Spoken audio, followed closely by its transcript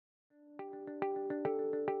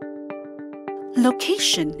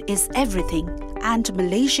Location is everything, and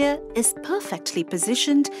Malaysia is perfectly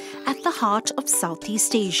positioned at the heart of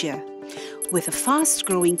Southeast Asia. With a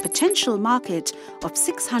fast-growing potential market of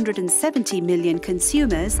 670 million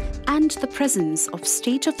consumers and the presence of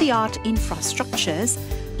state-of-the-art infrastructures,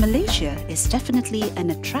 Malaysia is definitely an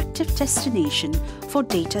attractive destination for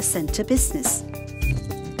data center business.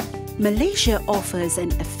 Malaysia offers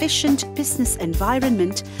an efficient business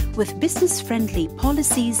environment with business-friendly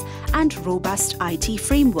policies and robust IT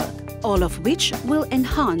framework, all of which will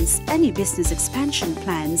enhance any business expansion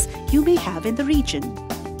plans you may have in the region.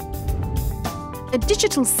 A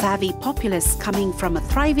digital-savvy populace coming from a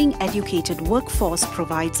thriving educated workforce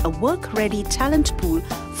provides a work-ready talent pool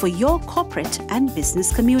for your corporate and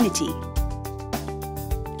business community.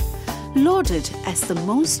 Lauded as the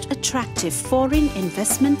most attractive foreign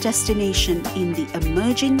investment destination in the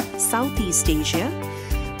emerging Southeast Asia,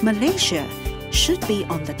 Malaysia should be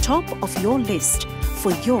on the top of your list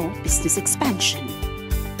for your business expansion.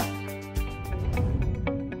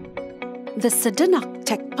 The Sedenak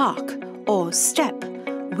Tech Park, or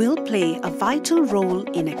STeP, will play a vital role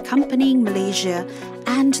in accompanying Malaysia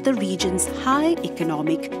and the region's high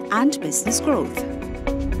economic and business growth.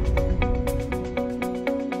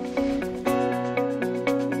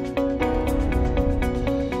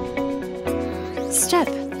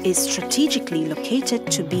 STeP is strategically located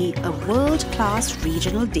to be a world-class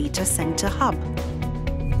regional data center hub.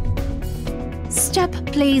 STeP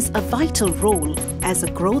plays a vital role as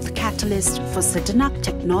a growth catalyst for Sedenak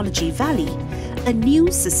Technology Valley, a new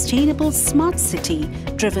sustainable smart city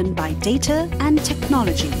driven by data and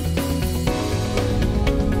technology.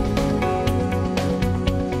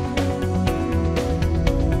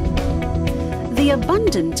 The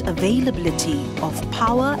abundant availability of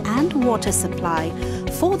power and water supply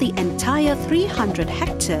for the entire 300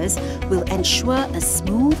 hectares will ensure a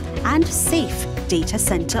smooth and safe data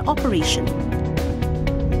center operation.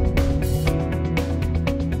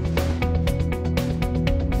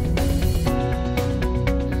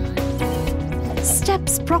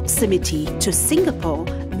 STeP's proximity to Singapore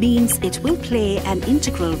means it will play an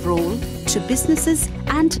integral role to businesses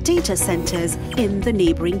and data centers in the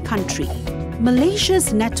neighboring country.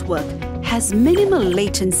 Malaysia's network has minimal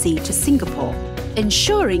latency to Singapore,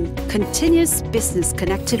 ensuring continuous business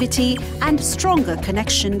connectivity and stronger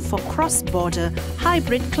connection for cross-border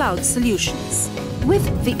hybrid cloud solutions. With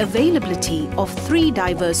the availability of 3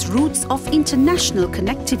 diverse routes of international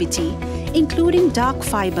connectivity, including dark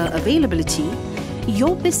fiber availability,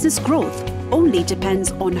 your business growth only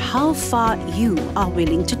depends on how far you are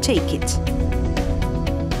willing to take it.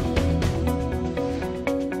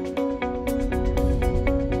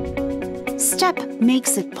 STeP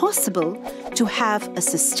makes it possible to have a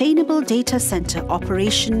sustainable data center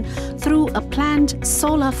operation through a planned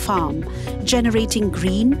solar farm, generating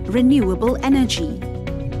green, renewable energy.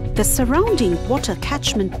 The surrounding water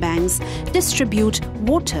catchment banks distribute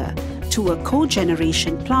water to a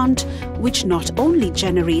cogeneration plant which not only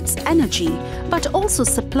generates energy but also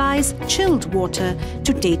supplies chilled water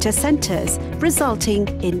to data centers, resulting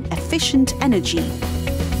in efficient energy.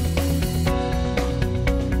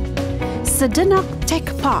 Sedenak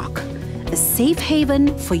Tech Park, a safe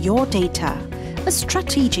haven for your data, a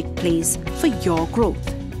strategic place for your growth.